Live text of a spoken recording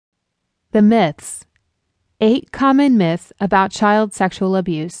The myths. 8 common myths about child sexual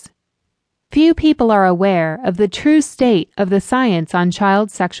abuse. Few people are aware of the true state of the science on child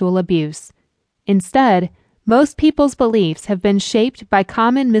sexual abuse. Instead, most people's beliefs have been shaped by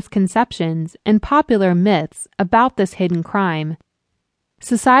common misconceptions and popular myths about this hidden crime.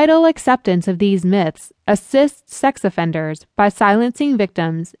 Societal acceptance of these myths assists sex offenders by silencing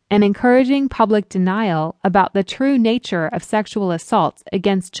victims and encouraging public denial about the true nature of sexual assaults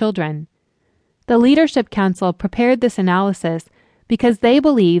against children. The Leadership Council prepared this analysis because they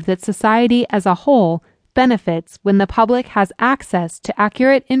believe that society as a whole benefits when the public has access to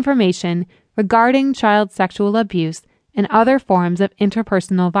accurate information regarding child sexual abuse and other forms of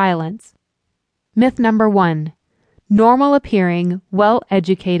interpersonal violence. Myth number 1. Normal-appearing,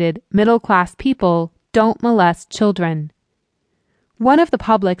 well-educated, middle-class people don't molest children. One of the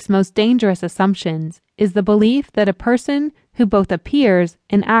public's most dangerous assumptions is the belief that a person who both appears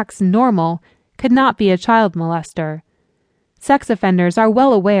and acts normal could not be a child molester. Sex offenders are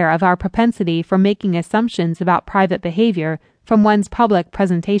well aware of our propensity for making assumptions about private behavior from one's public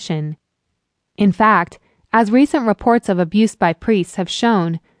presentation. In fact, as recent reports of abuse by priests have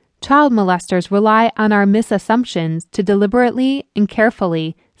shown, child molesters rely on our misassumptions to deliberately and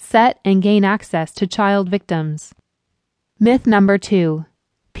carefully set and gain access to child victims. Myth number 2.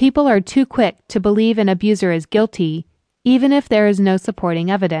 People are too quick to believe an abuser is guilty, even if there is no supporting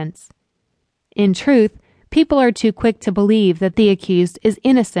evidence. In truth, people are too quick to believe that the accused is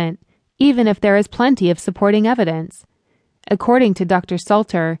innocent, even if there is plenty of supporting evidence. According to Dr.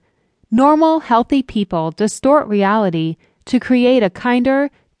 Salter, normal, healthy people distort reality to create a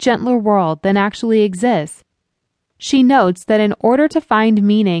kinder, gentler world than actually exists. She notes that in order to find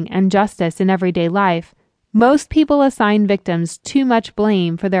meaning and justice in everyday life, most people assign victims too much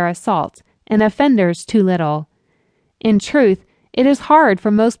blame for their assaults and offenders too little. In truth, it is hard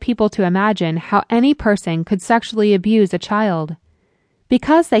for most people to imagine how any person could sexually abuse a child.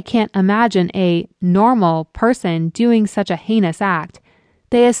 Because they can't imagine a normal person doing such a heinous act,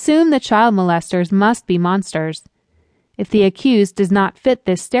 they assume the child molesters must be monsters. If the accused does not fit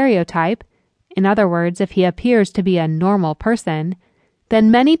this stereotype, in other words, if he appears to be a normal person,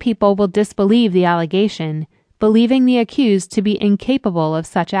 then many people will disbelieve the allegation, believing the accused to be incapable of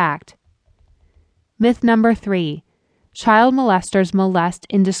such act. Myth number 3. Child molesters molest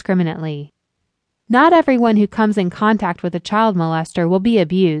indiscriminately. Not everyone who comes in contact with a child molester will be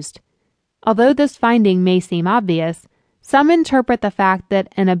abused. Although this finding may seem obvious, some interpret the fact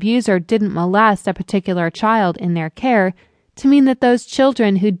that an abuser didn't molest a particular child in their care to mean that those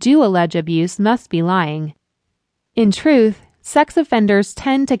children who do allege abuse must be lying. In truth, sex offenders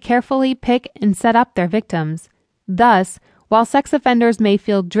tend to carefully pick and set up their victims. Thus, while sex offenders may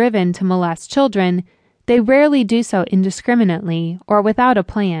feel driven to molest children, they rarely do so indiscriminately or without a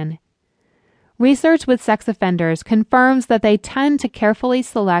plan. Research with sex offenders confirms that they tend to carefully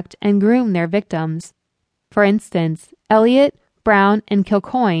select and groom their victims. For instance, Elliott, Brown, and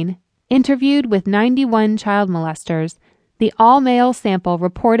Kilcoyne interviewed with 91 child molesters. The all-male sample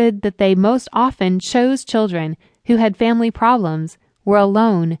reported that they most often chose children who had family problems, were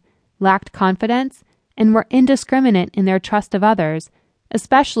alone, lacked confidence, and were indiscriminate in their trust of others,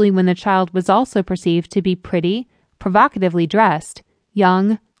 especially when the child was also perceived to be pretty, provocatively dressed,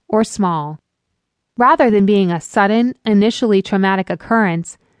 young, or small. Rather than being a sudden, initially traumatic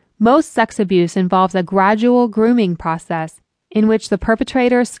occurrence, most sex abuse involves a gradual grooming process in which the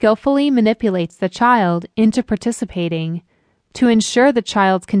perpetrator skillfully manipulates the child into participating. To ensure the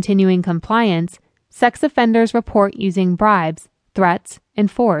child's continuing compliance, sex offenders report using bribes, threats,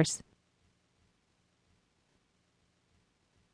 and force.